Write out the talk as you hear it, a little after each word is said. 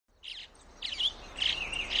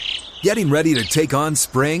Getting ready to take on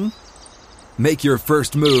spring? Make your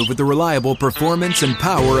first move with the reliable performance and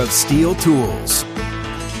power of Steel tools.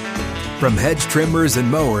 From hedge trimmers and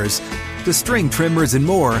mowers to string trimmers and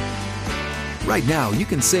more, right now you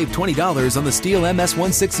can save $20 on the Steel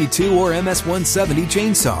MS-162 or MS-170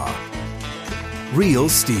 chainsaw. Real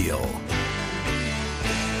Steel.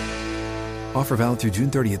 Offer valid through June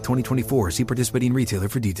 30th, 2024. See participating retailer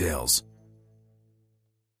for details.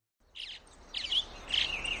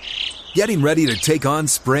 Getting ready to take on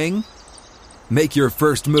spring? Make your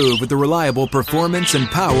first move with the reliable performance and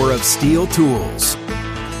power of Steel tools.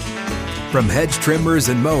 From hedge trimmers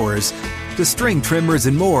and mowers to string trimmers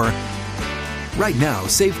and more, right now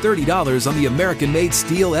save $30 on the American-made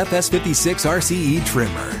Steel FS56 RCE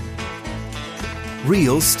trimmer.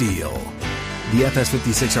 Real Steel. The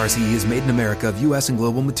FS56 RCE is made in America of U.S. and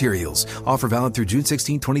global materials. Offer valid through June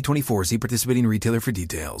 16, 2024. See participating retailer for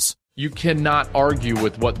details. You cannot argue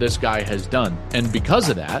with what this guy has done. And because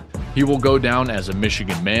of that, he will go down as a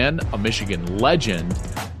Michigan man, a Michigan legend,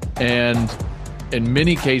 and in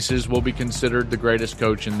many cases will be considered the greatest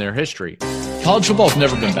coach in their history. College football has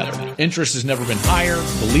never been better. Interest has never been higher.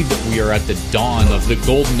 I believe that we are at the dawn of the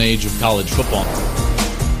golden age of college football.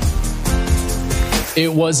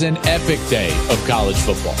 It was an epic day of college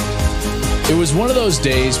football. It was one of those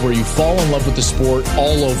days where you fall in love with the sport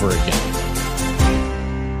all over again.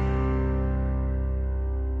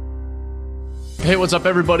 Hey, what's up,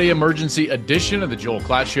 everybody? Emergency edition of the Joel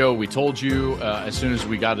Klatt Show. We told you as soon as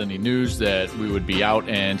we got any news that we would be out,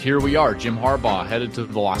 and here we are. Jim Harbaugh headed to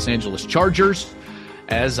the Los Angeles Chargers,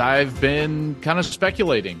 as I've been kind of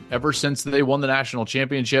speculating ever since they won the national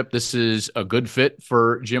championship. This is a good fit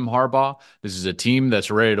for Jim Harbaugh. This is a team that's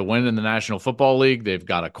ready to win in the National Football League. They've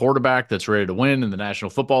got a quarterback that's ready to win in the National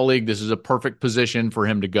Football League. This is a perfect position for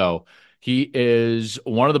him to go. He is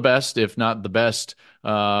one of the best, if not the best,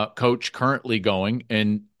 coach currently going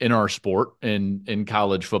in our sport in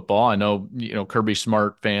college football. I know Kirby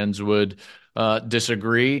Smart fans would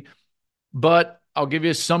disagree, but I'll give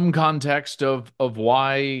you some context of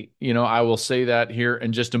why I will say that here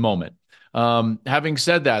in just a moment. Having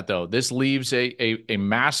said that, though, this leaves a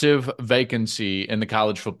massive vacancy in the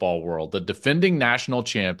college football world. The defending national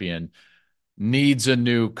champion needs a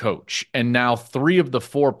new coach, and now 3 of the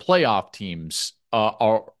 4 playoff teams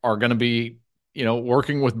are going to be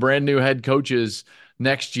working with brand new head coaches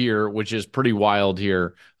next year, which is pretty wild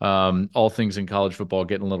here. All things in college football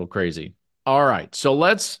getting a little crazy. All right, so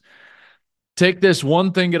let's take this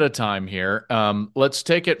one thing at a time here. Let's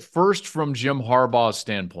take it first from Jim Harbaugh's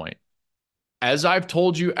standpoint. As I've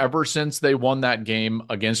told you ever since they won that game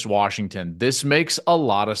against Washington, this makes a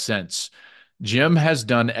lot of sense. Jim has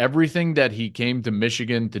done everything that he came to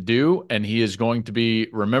Michigan to do, and he is going to be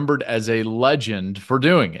remembered as a legend for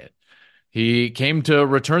doing it. He came to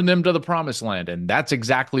return them to the promised land, and that's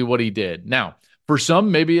exactly what he did. Now, for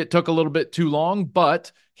some, maybe it took a little bit too long,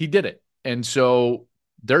 but he did it. And so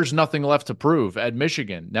there's nothing left to prove at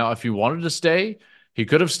Michigan. Now, if he wanted to stay, he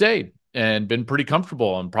could have stayed and been pretty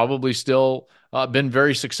comfortable and probably still been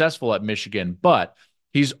very successful at Michigan. But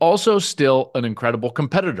he's also still an incredible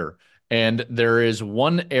competitor. And there is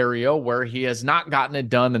one area where he has not gotten it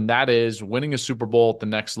done, and that is winning a Super Bowl at the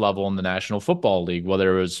next level in the National Football League,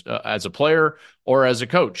 whether it was as a player or as a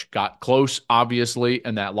coach. Got close, obviously,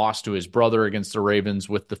 and that loss to his brother against the Ravens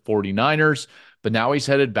with the 49ers. But now he's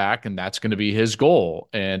headed back, and that's going to be his goal.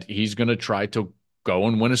 And he's going to try to go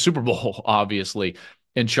and win a Super Bowl, obviously.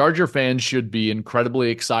 And Charger fans should be incredibly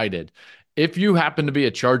excited. If you happen to be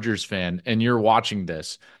a Chargers fan and you're watching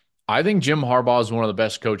this, I think Jim Harbaugh is one of the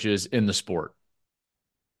best coaches in the sport.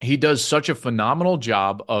 He does such a phenomenal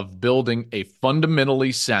job of building a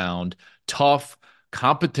fundamentally sound, tough,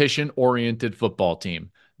 competition-oriented football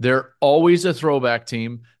team. They're always a throwback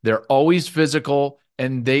team. They're always physical,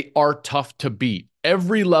 and they are tough to beat.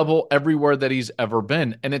 Every level, everywhere that he's ever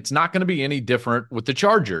been. And it's not going to be any different with the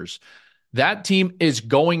Chargers. That team is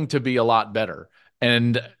going to be a lot better.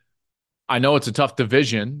 And I know it's a tough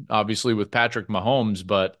division, obviously, with Patrick Mahomes,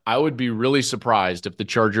 but I would be really surprised if the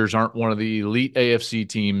Chargers aren't one of the elite AFC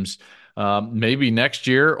teams maybe next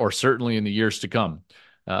year or certainly in the years to come.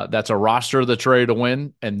 That's a roster that's ready to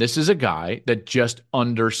win, and this is a guy that just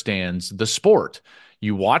understands the sport.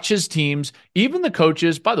 You watch his teams, even the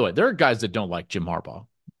coaches. By the way, there are guys that don't like Jim Harbaugh.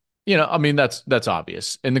 That's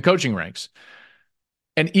obvious in the coaching ranks.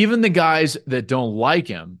 And even the guys that don't like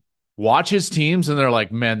him watch his teams and they're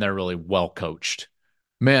like, man, they're really well coached.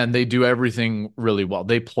 Man, they do everything really well.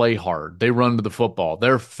 They play hard. They run to the football.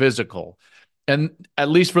 They're physical. And at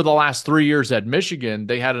least for the last 3 years at Michigan,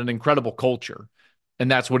 they had an incredible culture. And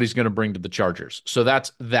that's what he's going to bring to the Chargers. So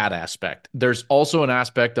that's that aspect. There's also an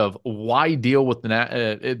aspect of why deal with the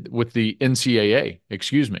NCAA.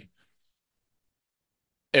 Excuse me.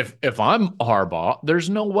 If I'm Harbaugh, there's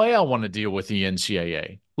no way I want to deal with the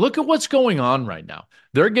NCAA. Look at what's going on right now.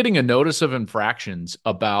 They're getting a notice of infractions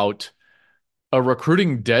about a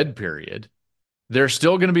recruiting dead period. They're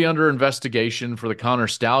still going to be under investigation for the Connor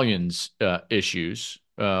Stallions issues.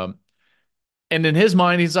 And in his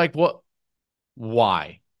mind, he's like, "What?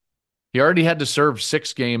 Why?" He already had to serve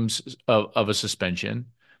 6 games of a suspension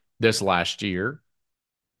this last year.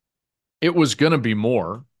 It was going to be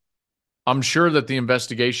more. I'm sure that the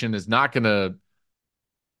investigation is not going to,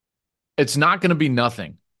 it's not going to be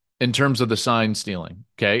nothing in terms of the sign stealing.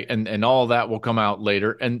 Okay. And all that will come out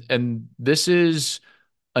later. And this is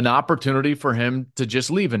an opportunity for him to just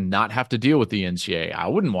leave and not have to deal with the NCAA. I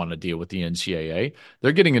wouldn't want to deal with the NCAA.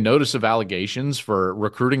 They're getting a notice of allegations for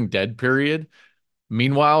recruiting dead period.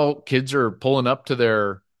 Meanwhile, kids are pulling up to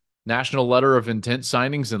their national letter of intent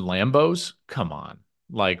signings in Lambos. Come on.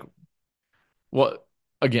 Like, what,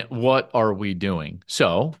 again, what are we doing?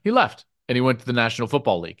 So he left and he went to the National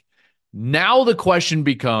Football League. Now the question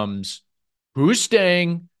becomes who's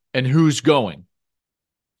staying and who's going?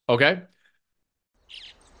 Okay.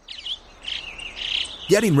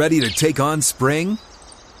 Getting ready to take on spring?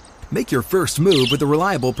 Make your first move with the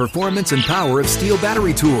reliable performance and power of Steel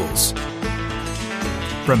battery tools.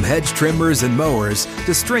 From hedge trimmers and mowers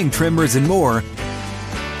to string trimmers and more,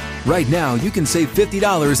 right now you can save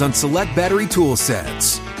 $50 on select battery tool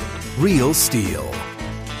sets. Real Steel.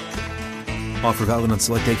 Offer valid on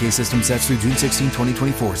select AK system sets through June 16,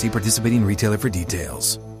 2024. See participating retailer for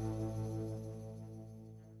details.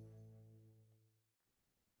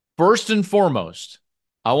 First and foremost,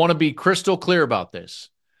 I want to be crystal clear about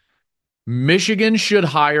this. Michigan should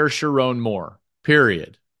hire Sharon Moore,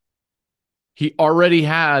 period. He already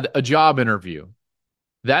had a job interview.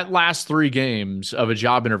 That last 3 games of a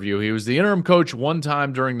job interview, he was the interim coach one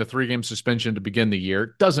time during the 3-game suspension to begin the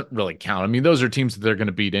year. Doesn't really count. I mean, those are teams that they're going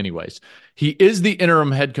to beat anyways. He is the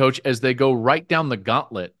interim head coach as they go right down the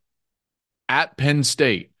gauntlet at Penn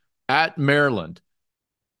State, at Maryland,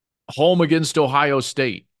 home against Ohio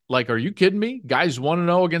State. Like, are you kidding me? Guys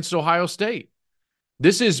 1-0 against Ohio State.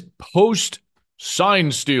 This is post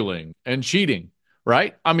sign stealing and cheating,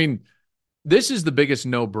 right? I mean, this is the biggest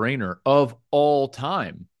no-brainer of all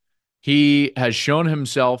time. He has shown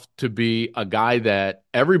himself to be a guy that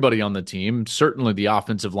everybody on the team, certainly the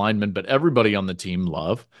offensive linemen, but everybody on the team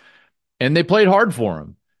love, and they played hard for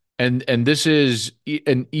him. And this is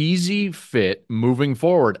an easy fit moving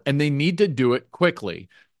forward, and they need to do it quickly.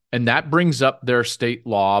 And that brings up their state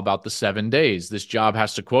law about the 7 days. This job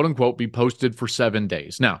has to, quote unquote, be posted for 7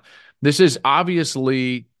 days. Now, this is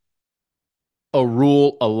obviously a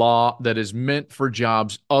rule, a law that is meant for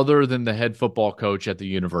jobs other than the head football coach at the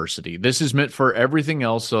university. This is meant for everything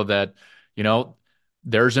else so that,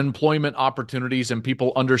 there's employment opportunities and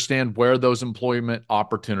people understand where those employment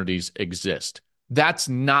opportunities exist. That's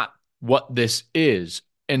not what this is.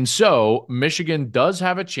 And so Michigan does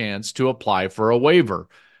have a chance to apply for a waiver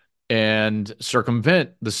and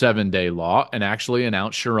circumvent the 7-day law and actually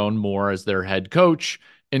announce Sharon Moore as their head coach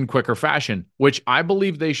in quicker fashion, which I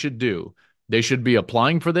believe they should do. They should be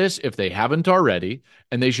applying for this if they haven't already,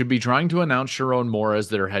 and they should be trying to announce Sharon Moore as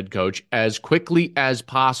their head coach as quickly as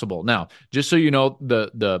possible. Now, just so you know,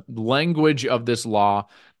 the language of this law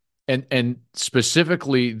and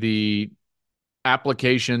specifically the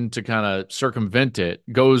application to kind of circumvent it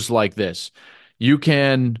goes like this. You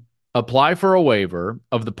can apply for a waiver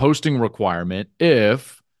of the posting requirement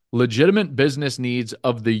if legitimate business needs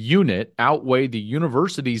of the unit outweigh the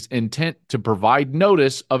university's intent to provide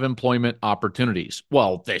notice of employment opportunities.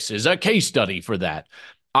 Well, this is a case study for that.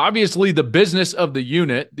 Obviously, the business of the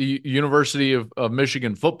unit, the University of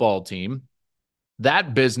Michigan football team,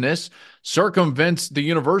 that business circumvents the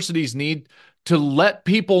university's need to let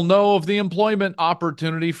people know of the employment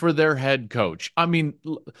opportunity for their head coach. I mean,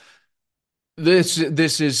 this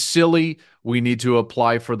is silly. We need to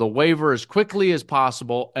apply for the waiver as quickly as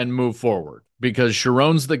possible and move forward because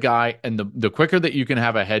Sharon's the guy, and the quicker that you can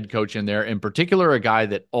have a head coach in there, in particular a guy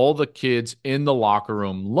that all the kids in the locker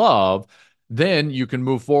room love, then you can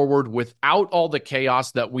move forward without all the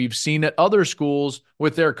chaos that we've seen at other schools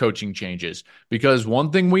with their coaching changes. Because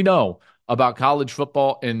one thing we know about college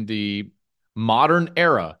football in the modern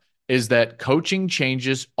era is that coaching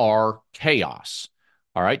changes are chaos.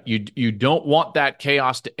 All right. You don't want that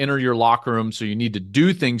chaos to enter your locker room. So you need to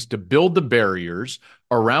do things to build the barriers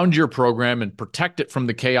around your program and protect it from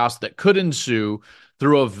the chaos that could ensue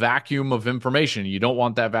through a vacuum of information. You don't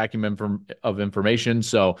want that vacuum of information.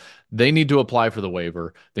 So they need to apply for the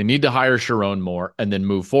waiver. They need to hire Sharon Moore and then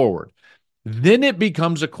move forward. Then it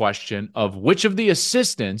becomes a question of which of the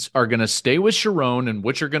assistants are going to stay with Sharon and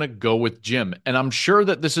which are going to go with Jim. And I'm sure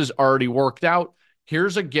that this is already worked out.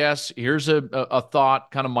 Here's a guess. Here's a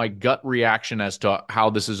thought, kind of my gut reaction as to how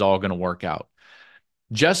this is all going to work out.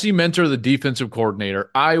 Jesse Minter, the defensive coordinator,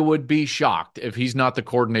 I would be shocked if he's not the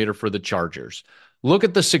coordinator for the Chargers. Look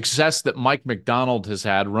at the success that Mike Macdonald has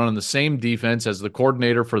had running the same defense as the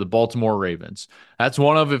coordinator for the Baltimore Ravens. That's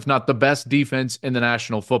one of, if not the best defense in the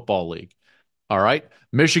National Football League. All right.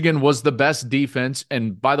 Michigan was the best defense.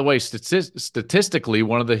 And by the way, statistically,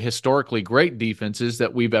 one of the historically great defenses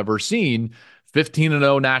that we've ever seen.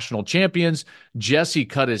 15-0 national champions. Jesse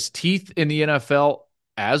cut his teeth in the NFL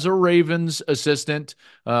as a Ravens assistant,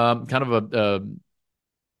 kind of a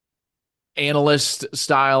analyst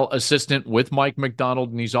style assistant with Mike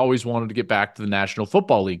Macdonald, and he's always wanted to get back to the National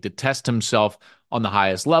Football League to test himself on the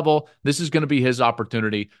highest level. This is going to be his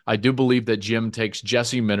opportunity. I do believe that Jim takes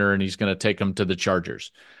Jesse Minter and he's going to take him to the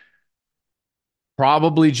Chargers.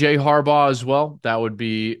 Probably Jay Harbaugh as well. That would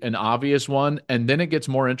be an obvious one. And then it gets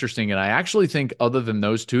more interesting. And I actually think other than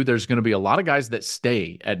those two, there's going to be a lot of guys that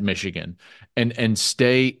stay at Michigan and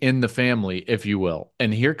stay in the family, if you will.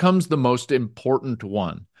 And here comes the most important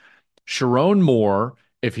one. Sharon Moore,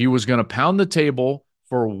 if he was going to pound the table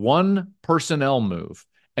for one personnel move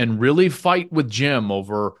and really fight with Jim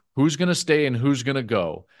over who's going to stay and who's going to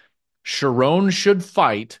go, Sharon should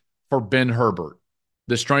fight for Ben Herbert,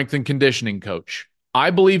 the strength and conditioning coach. I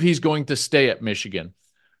believe he's going to stay at Michigan,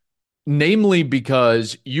 namely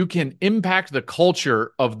because you can impact the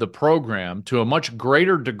culture of the program to a much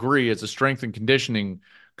greater degree as a strength and conditioning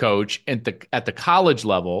coach at the college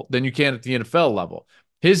level than you can at the NFL level.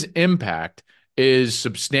 His impact is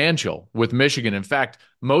substantial with Michigan. In fact,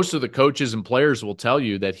 most of the coaches and players will tell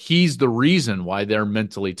you that he's the reason why they're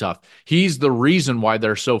mentally tough. He's the reason why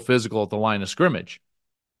they're so physical at the line of scrimmage.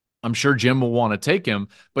 I'm sure Jim will want to take him,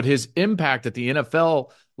 but his impact at the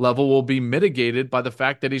NFL level will be mitigated by the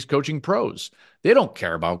fact that he's coaching pros. They don't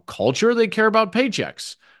care about culture. They care about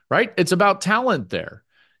paychecks, right? It's about talent there.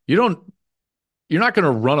 You're not going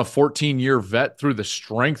to run a 14-year vet through the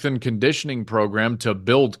strength and conditioning program to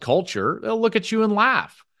build culture. They'll look at you and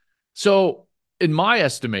laugh. So in my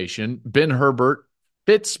estimation, Ben Herbert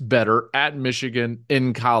fits better at Michigan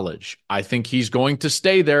in college. I think he's going to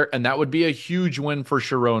stay there, and that would be a huge win for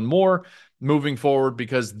Sharon Moore moving forward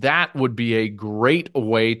because that would be a great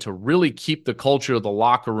way to really keep the culture of the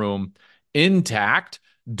locker room intact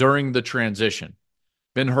during the transition.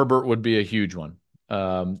 Ben Herbert would be a huge one.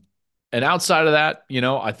 And outside of that,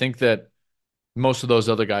 I think that most of those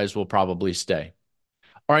other guys will probably stay.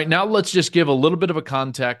 All right, now let's just give a little bit of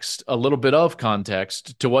context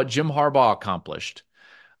to what Jim Harbaugh accomplished.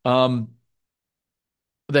 The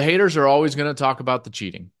haters are always going to talk about the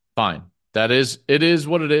cheating. Fine. It is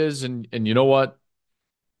what it is. And you know what?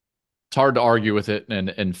 It's hard to argue with it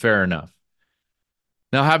and fair enough.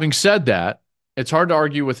 Now, having said that, it's hard to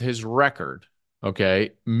argue with his record.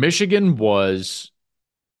 Okay. Michigan was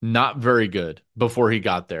not very good before he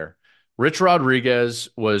got there. Rich Rodriguez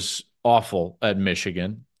was awful at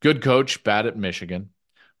Michigan. Good coach, bad at Michigan.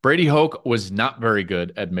 Brady Hoke was not very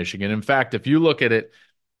good at Michigan. In fact, if you look at it,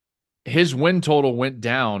 his win total went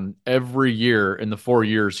down every year in the 4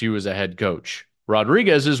 years he was a head coach.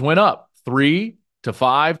 Rodriguez's went up 3 to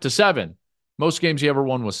 5 to 7. Most games he ever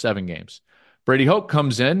won was 7 games. Brady Hoke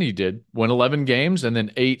comes in, he did win 11 games and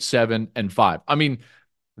then 8, 7, and 5. I mean,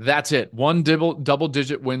 that's it. One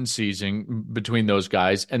double-digit win season between those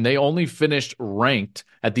guys, and they only finished ranked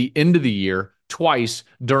at the end of the year twice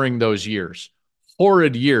during those years.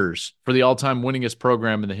 Horrid years for the all-time winningest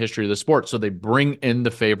program in the history of the sport. So they bring in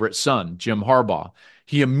the favorite son, Jim Harbaugh.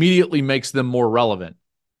 He immediately makes them more relevant.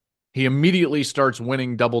 He immediately starts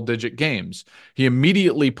winning double-digit games. He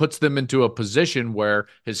immediately puts them into a position where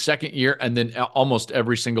his second year and then almost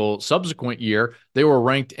every single subsequent year, they were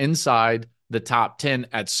ranked inside the top 10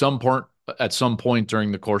 at some point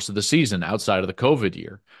during the course of the season outside of the COVID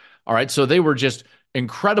year. All right, so they were just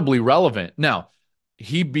incredibly relevant. Now,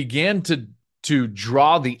 he began to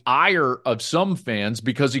draw the ire of some fans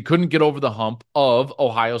because he couldn't get over the hump of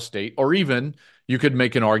Ohio State, or even you could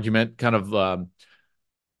make an argument kind of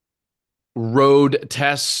road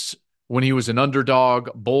tests when he was an underdog,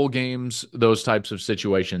 bowl games, those types of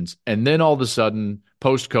situations. And then all of a sudden,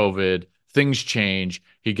 post-COVID, things change.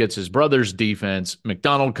 He gets his brother's defense.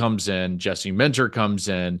 McDonald comes in. Jesse Minter comes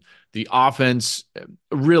in. The offense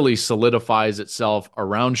really solidifies itself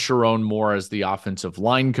around Sharon Moore as the offensive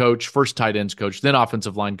line coach, first tight ends coach, then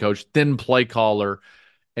offensive line coach, then play caller.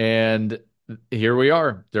 And here we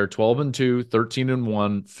are. They're 12-2,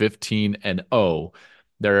 13-1, 15-0.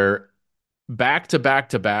 They're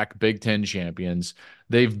back-to-back-to-back Big Ten champions.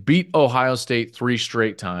 They've beat Ohio State 3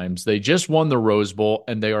 straight times. They just won the Rose Bowl,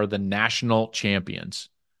 and they are the national champions.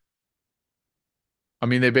 I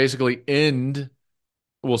mean, they basically end,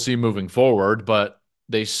 we'll see moving forward, but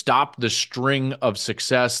they stop the string of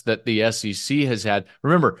success that the SEC has had.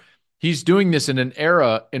 Remember, he's doing this in an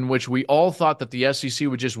era in which we all thought that the SEC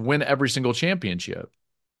would just win every single championship.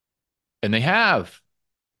 And they have,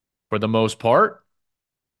 for the most part.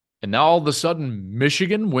 And now all of a sudden,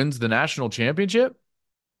 Michigan wins the national championship.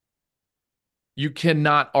 You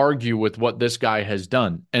cannot argue with what this guy has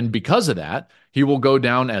done. And because of that, he will go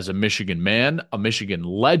down as a Michigan man, a Michigan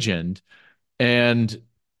legend, and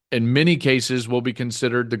in many cases will be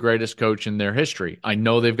considered the greatest coach in their history. I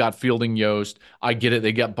know they've got Fielding Yost. I get it.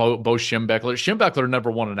 They got Bo Schembechler. Schembechler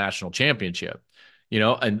never won a national championship,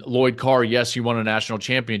 and Lloyd Carr, yes, he won a national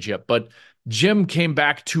championship, but Jim came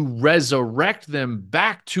back to resurrect them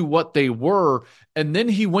back to what they were. And then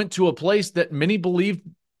he went to a place that many believed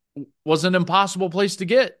was an impossible place to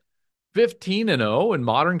get. 15-0 in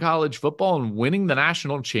modern college football and winning the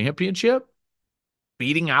national championship,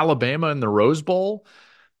 beating Alabama in the Rose Bowl.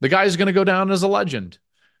 The guy's going to go down as a legend.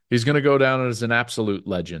 He's going to go down as an absolute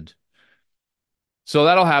legend. So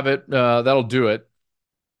that'll have it. That'll do it.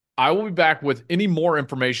 I will be back with any more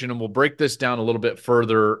information, and we'll break this down a little bit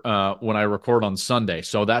further when I record on Sunday.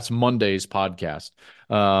 So that's Monday's podcast.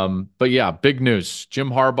 But yeah, big news.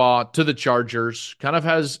 Jim Harbaugh to the Chargers, kind of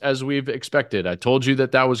as we've expected. I told you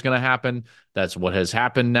that was going to happen. That's what has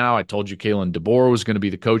happened now. I told you Kalen DeBoer was going to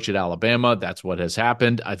be the coach at Alabama. That's what has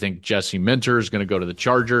happened. I think Jesse Minter is going to go to the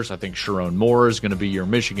Chargers. I think Sharon Moore is going to be your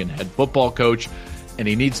Michigan head football coach, and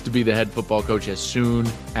he needs to be the head football coach as soon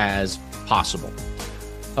as possible.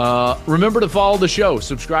 Remember to follow the show.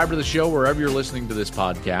 Subscribe to the show wherever you're listening to this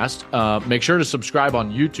podcast. Make sure to subscribe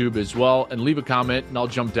on YouTube as well and leave a comment, and I'll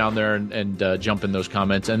jump down there and jump in those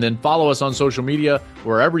comments. And then follow us on social media,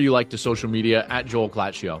 wherever you like to social media, at Joel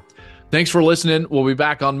Klatt Show. Thanks for listening. We'll be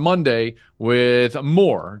back on Monday with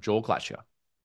more Joel Klatt Show.